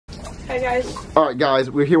Hey guys. All right,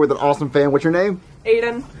 guys, we're here with an awesome fan. What's your name?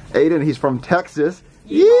 Aiden. Aiden. He's from Texas.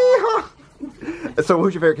 Yeah. Yeehaw! So,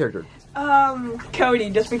 who's your favorite character? Cody,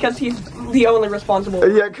 just because he's the only responsible.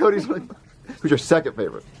 Yeah, Cody's. Who's your second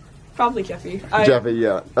favorite? Probably Jeffy. Jeffy,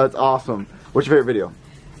 yeah, that's awesome. What's your favorite video?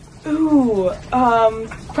 Ooh,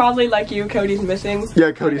 probably like you, Cody's missing.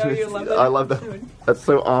 Yeah, Cody's I know missing. you love that. I love that. That's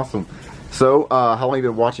so awesome. So, how long have you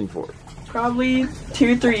been watching for? Probably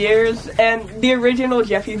 2-3 years, and the original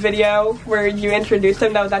Jeffy video where you introduced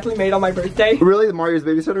him, that was actually made on my birthday. Really? The Mario's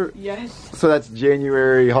Babysitter? Yes. So that's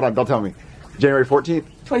January, hold on, don't tell me. January 14th?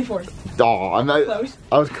 24th. Oh, I'm not, Close.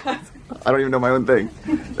 I don't even know my own thing.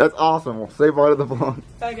 That's awesome. Well, say bye to the vlog.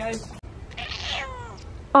 Bye guys.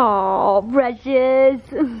 Oh, precious.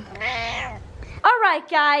 Alright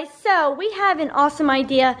guys, so we have an awesome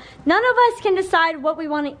idea. None of us can decide what we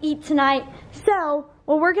want to eat tonight. So,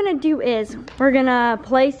 what we're gonna do is, we're not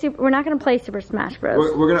gonna play Super Smash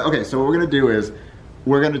Bros. Okay, so what we're gonna do is,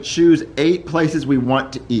 we're gonna choose 8 places we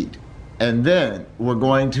want to eat. And then, we're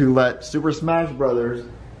going to let Super Smash Brothers,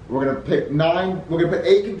 we're gonna pick 9, we're gonna put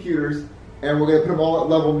 8 computers, and we're gonna put them all at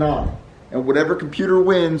level 9. And whatever computer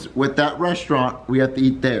wins with that restaurant, we have to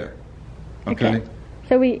eat there. Okay?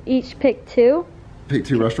 So we each pick 2? Pick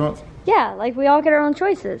 2 restaurants? Yeah, like we all get our own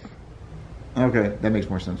choices. Okay, that makes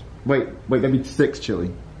more sense. Wait, that'd be 6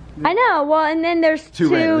 chili. I know, well, and then there's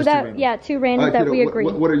 2 random. yeah, 2 random Right, that Tito, we agree.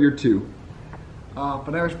 What are your 2?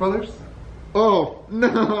 Bananas Brothers. Oh, no,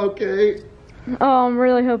 okay. Oh, I'm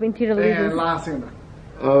really hoping Tito loses. And La Hacienda.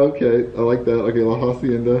 Okay, I like that. Okay, La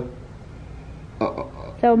Hacienda.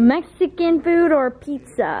 So Mexican food or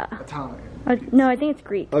pizza? Italian. No, I think it's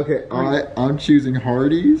Greek. Okay, I'm choosing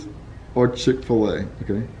Hardee's or Chick-fil-A,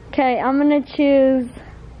 okay? Okay, I'm gonna choose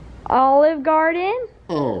Olive Garden.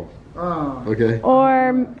 Oh. Okay.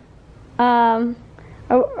 Or,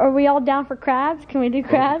 are we all down for crabs? Can we do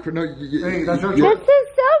crabs? No, Hey, that's your This choice. is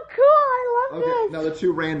so cool, I love Okay, this. now the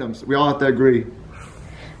 2 randoms. We all have to agree.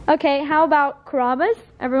 Okay, how about Carrabba's?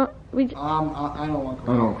 Everyone, I don't want. I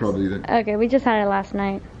don't want crab either. okay, we just had it last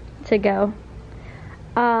night to go.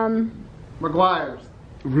 McGuire's.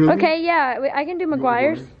 Really? Okay, yeah, I can do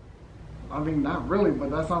McGuire's. I mean, not really, but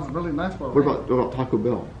that sounds really nice for What about Taco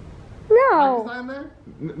Bell? No, Time there?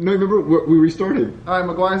 No, remember, we restarted. All right,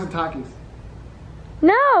 McGuire's and Takis.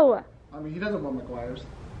 no. I mean, he doesn't want McGuire's.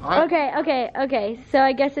 Okay, so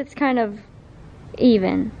I guess it's kind of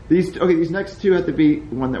even. These next 2 have to be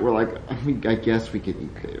one that we're like, I guess we could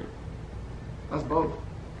eat there. That's both.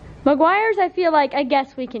 McGuire's, I feel like, I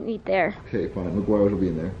guess we can eat there. Okay, fine. McGuire's will be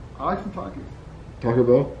in there. I like some Takis. Taco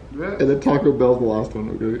Bell? Yeah. And then Taco Bell's the last one,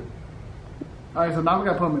 okay? All right, so now we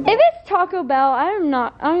gotta put them in. If it's Taco Bell,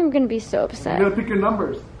 I'm gonna be so upset. You gotta pick your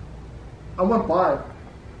numbers. I want 5.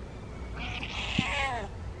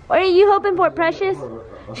 What are you hoping for, Precious?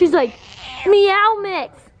 She's like, Meow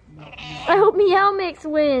Mix. I hope Meow Mix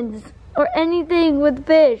wins. Or anything with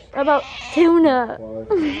fish. How about tuna?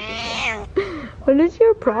 What is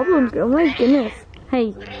your problem? Oh my goodness.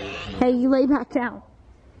 Hey, you lay back down.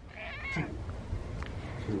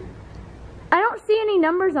 I don't see any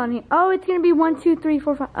numbers on here. Oh, it's gonna be 1, 2, 3,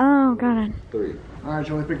 4, 5. Oh, God. 3. All right,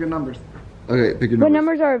 shall we pick your numbers? Okay, pick your What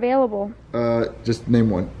numbers. numbers are available? Just name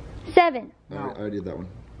one. 7. I already did that one.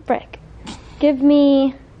 Frick. Give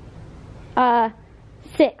me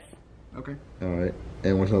 6. Okay. Alright,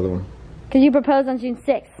 and what's another one? Because you proposed on June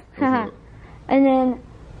 6th. Okay. And then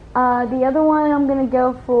the other one I'm going to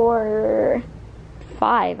go for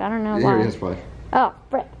 5. I don't know He why. already has 5. Oh,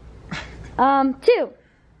 frick. 2.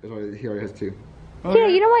 He already has 2. Yeah,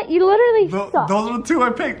 you know what? You literally suck. Those are the 2 I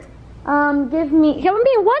picked. Give me... I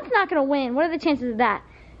mean, one's not going to win. What are the chances of that?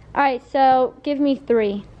 Alright, so give me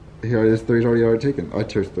 3. He already has 3. He's already taken. I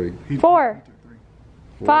chose 3. 4.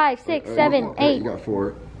 5, 6, 7, Okay, 8. You got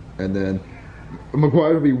 4. And then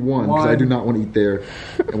McGuire would be 1 because I do not want to eat there.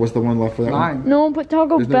 And what's the one left for that 9. No, put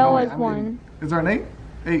Taco There's no Bell nine. as 1. Is there an 8?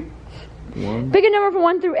 8. one? 1. Pick a number from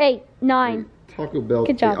 1 through 8. 9. Taco Bell.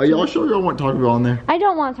 Good job, Are y'all Keith. sure y'all want Taco Bell on there? I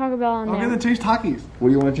don't want Taco Bell on I'm there. gonna change Takis. What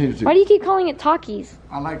do you want to change it to? Why do you keep calling it Takis?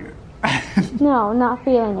 I like it. No, not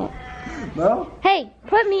feeling it. No? Hey,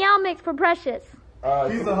 put Meow Mix for Precious.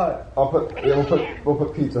 Pizza Hut. We'll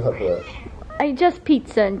put Pizza Hut for that. Just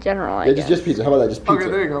pizza in general, I guess. Just pizza. How about that? Just pizza.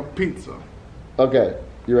 Okay, there you go. Pizza. Okay,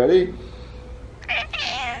 you ready?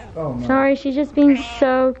 Oh, no. Sorry, she's just being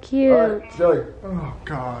so cute. Alright, Shelly. Oh,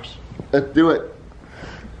 gosh. Let's do it.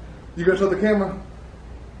 You gonna show the camera?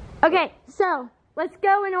 Okay, so let's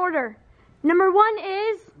go in order. Number 1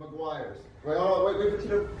 is... McGuire's. Wait, hold on, wait for you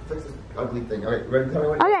to fix this ugly thing. Alright, ready to tell me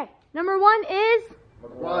what? Okay, number 1 is...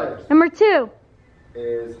 McGuire's Number 2.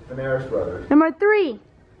 is Bananas Brothers. Number 3.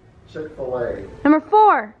 Chick-fil-A. Number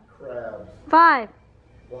 4. Crabs. 5,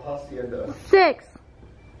 La Hacienda. 6,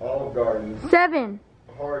 Olive Garden. 7,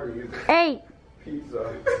 Hardee's. 8.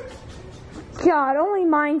 Pizza. God, only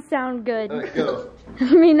mine sound good. Alright, go.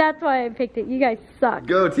 I mean, that's why I picked it. You guys suck.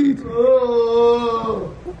 Go, Teeds.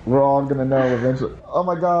 Oh. We're all gonna know eventually. Oh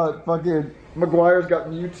my god, fucking McGuire's got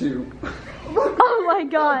Mewtwo. Oh my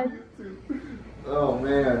god. Oh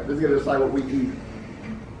man, this is gonna decide what we eat.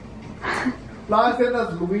 Last thing,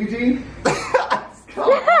 that's Luigi.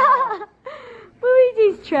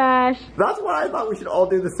 Luigi's trash. That's why I thought we should all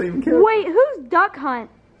do the same character. Wait, who's Duck Hunt?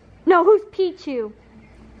 No, who's Pichu?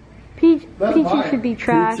 That's Pichu mine. should be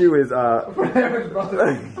trash. Pichu is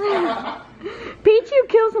Pichu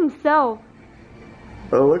kills himself.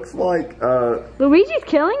 It looks like Luigi's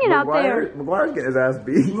killing it out there. McGuire's getting his ass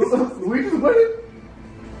beat. Luigi's winning.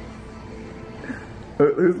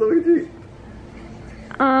 Who's Luigi?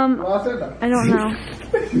 Last thing. I don't know.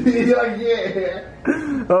 You're like, yeah.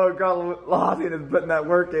 Oh god, Lawson is putting that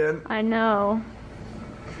work in. I know.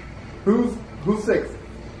 Who's 6?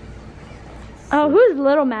 Oh, who's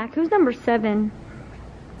Little Mac? Who's number 7?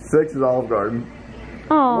 6 is Olive Garden.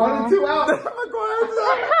 Oh. 1 and 2 out. McGuire's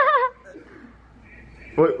out.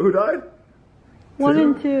 Wait, who died? 1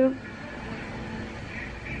 and 2.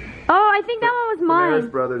 Oh, I think that one was Ramirez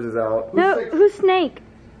mine. Brothers is out. No, six? who's Snake?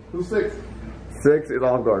 Who's 6? 6 is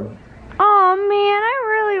Olive Garden. Oh man, I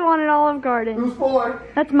really wanted Olive Garden. Who's 4?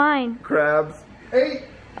 That's mine. Crabs. 8.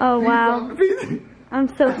 Oh wow, I'm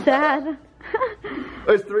so sad.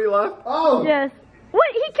 There's 3 left. Oh. Yes. What?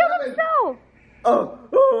 He killed 7. himself. Oh,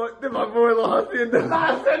 did my boy Lawson.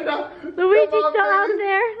 Luigi's still out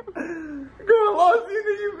there. Go on, Lawson,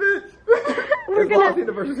 you bitch. We're It's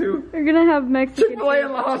Lawson versus who? We're gonna have Mexican. Chick-fil-A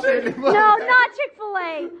and Lawson. No, not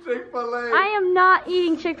Chick-fil-A. Chick-fil-A. I am not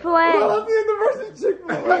eating Chick-fil-A. Lawson versus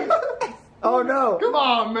Chick-fil-A. Oh no. Come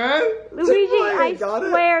on, man. Luigi, Chick-fil-A I got it.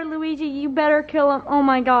 swear, Luigi, you better kill him. Oh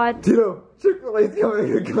my god. Tito, Chick-fil-A's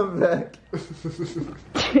coming to come back.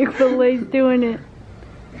 Chick-fil-A's doing it.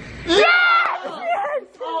 Yes! Yes!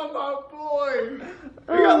 Oh, my boy.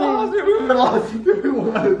 We got Lawson. We lost. We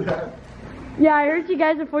wanted that. Yeah, I heard you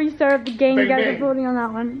guys before you started the game. You Bang, guys bang. were voting on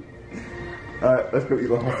that one. Alright, let's go eat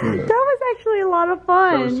Lawson. That was actually a lot of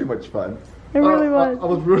That was too fun. much fun. It really I was.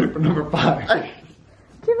 was rooting for number 5. I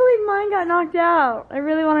can't believe mine got knocked out. I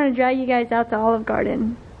really wanted to drag you guys out to Olive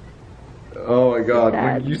Garden. Oh my god,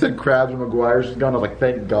 Sad. when you said Crabs and McGuire's is gone, I was like,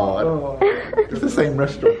 thank god. Oh. It's the same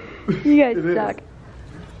restaurant. You guys It is. suck.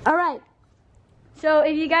 Alright. So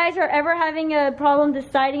if you guys are ever having a problem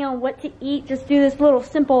deciding on what to eat, just do this little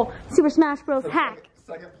simple Super Smash Bros. Hack.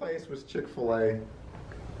 Second place was Chick-fil-A.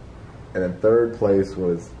 And then third place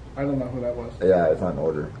was, I don't know who that was. yeah, it's not in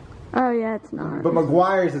order. Oh yeah, it's not. But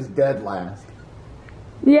McGuire's is dead last.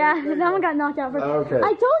 Yeah, that one got knocked out first. Okay.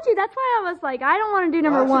 I told you, that's why I was like, I don't want to do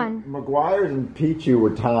number Actually, 1. McGuire's and Pichu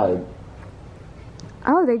were tied.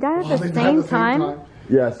 Oh, they died at the same time?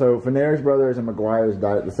 Yeah, so Ramirez Brothers and McGuire's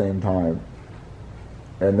died at the same time.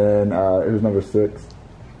 And then, who's number 6?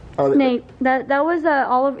 Oh, Nate, that was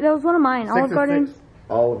Olive. That was one of mine. 6 Olive and Garden. 6.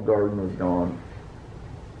 Olive Garden was gone.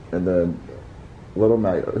 And then Little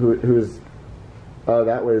Mac, who's, oh,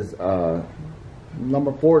 that was,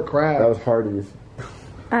 Number 4, Crab. that was Hardee's.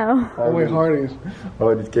 Oh. Oh, wait, Hardee's. Oh,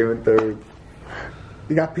 it just came in third.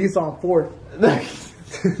 You got pizza on 4th.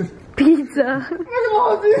 Pizza.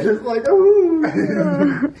 It's like, ooh.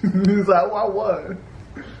 He's like, what?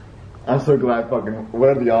 I'm so glad fucking, what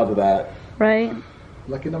are the odds of that? Right.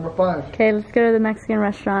 Lucky number 5. Okay, let's go to the Mexican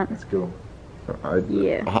restaurant. Let's go.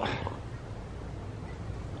 Yeah.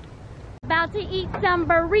 About to eat some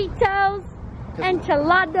burritos,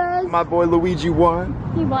 enchiladas. My boy Luigi won.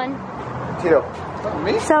 He won. Tito.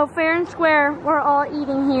 Me? So fair and square, we're all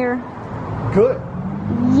eating here. Good.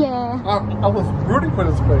 Yeah. I was rooting for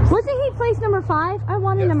this place. Wasn't he place number 5? I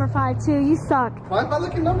wanted number 5 too. You suck. Why is my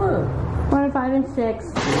lucky number? 1, 5, and 6.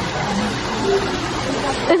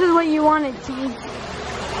 This is what you wanted, T.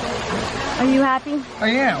 Are you happy? I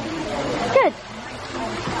am. Good.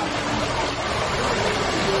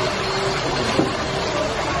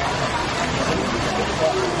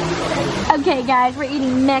 Okay, guys, we're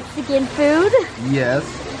eating Mexican food. Yes.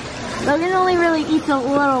 Logan only really eats a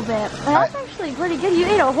little bit, but that's actually pretty good. You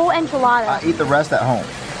ate a whole enchilada. I eat the rest at home.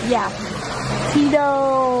 Yeah.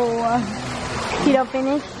 Tito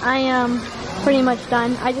finished. I am pretty much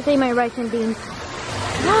done. I just ate my rice and beans.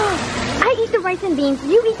 I eat the rice and beans.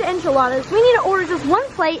 You eat the enchiladas. We need to order just one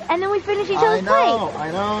plate, and then we finish each other's plate.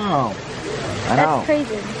 I know. That's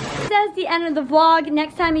crazy. That's the end of the vlog.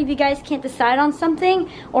 Next time, if you guys can't decide on something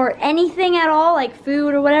or anything at all, like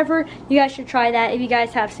food or whatever, you guys should try that if you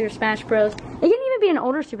guys have Super Smash Bros. It can even could be an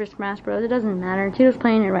older Super Smash Bros. It doesn't matter. Tito's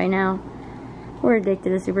playing it right now. We're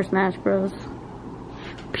addicted to Super Smash Bros.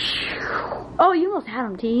 Oh, you almost had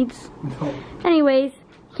him, Teeds. No. Anyways,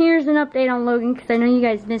 here's an update on Logan, because I know you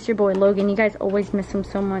guys miss your boy Logan. You guys always miss him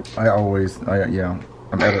so much. Yeah.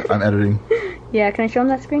 I'm editing. Yeah, can I show him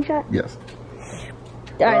that screenshot? Yes.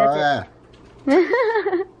 Alright, that's it.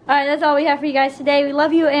 Alright, that's all we have for you guys today. We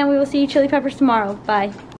love you, and we will see you Chili Peppers tomorrow.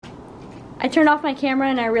 Bye. I turned off my camera,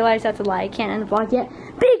 and I realized that's a lie. I can't end the vlog yet.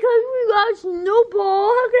 Because we got Snowball.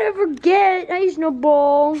 How could I forget? I use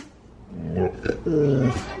Snowball.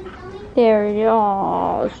 There it is.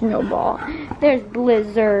 Oh, Snowball. There's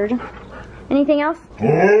Blizzard. Anything else?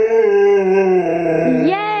 Yay!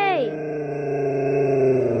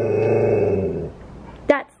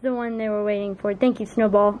 That's the one they were waiting for. Thank you,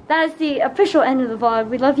 Snowball. That is the official end of the vlog.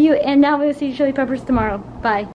 We love you, and now we'll see you Chili Peppers tomorrow. Bye.